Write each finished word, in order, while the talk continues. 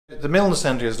The Milner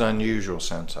Centre is an unusual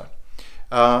centre.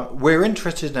 We're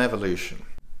interested in evolution,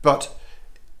 but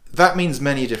that means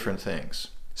many different things.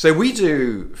 So we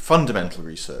do fundamental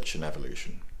research in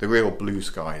evolution, the real blue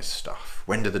skies stuff.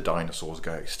 When did the dinosaurs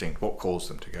go extinct? What caused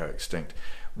them to go extinct?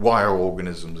 Why are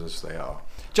organisms as they are?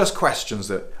 Just questions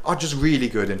that are just really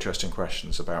good, interesting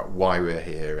questions about why we're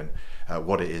here and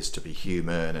what it is to be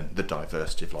human and the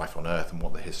diversity of life on Earth and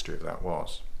what the history of that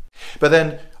was. But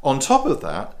then on top of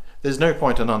that, there's no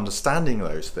point in understanding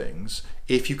those things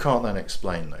if you can't then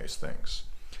explain those things.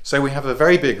 So we have a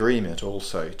very big remit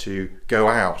also to go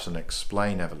out and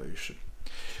explain evolution.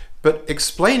 But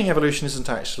explaining evolution isn't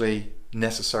actually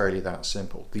necessarily that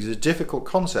simple. These are difficult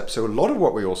concepts. So a lot of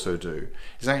what we also do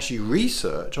is actually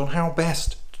research on how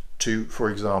best to, for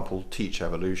example, teach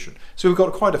evolution. So we've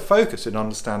got quite a focus in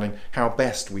understanding how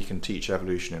best we can teach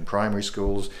evolution in primary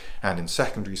schools and in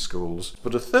secondary schools.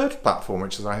 But a third platform,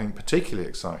 which is I think particularly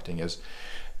exciting, is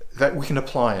that we can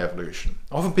apply evolution.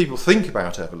 Often people think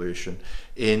about evolution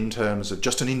in terms of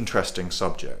just an interesting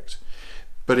subject,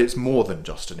 but it's more than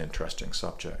just an interesting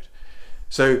subject.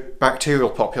 So bacterial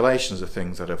populations are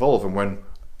things that evolve, and when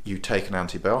you take an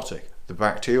antibiotic, the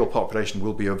bacterial population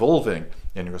will be evolving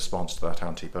in response to that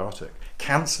antibiotic.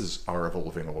 Cancers are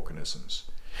evolving organisms.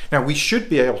 Now we should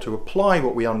be able to apply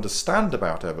what we understand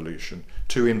about evolution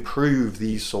to improve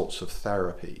these sorts of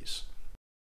therapies.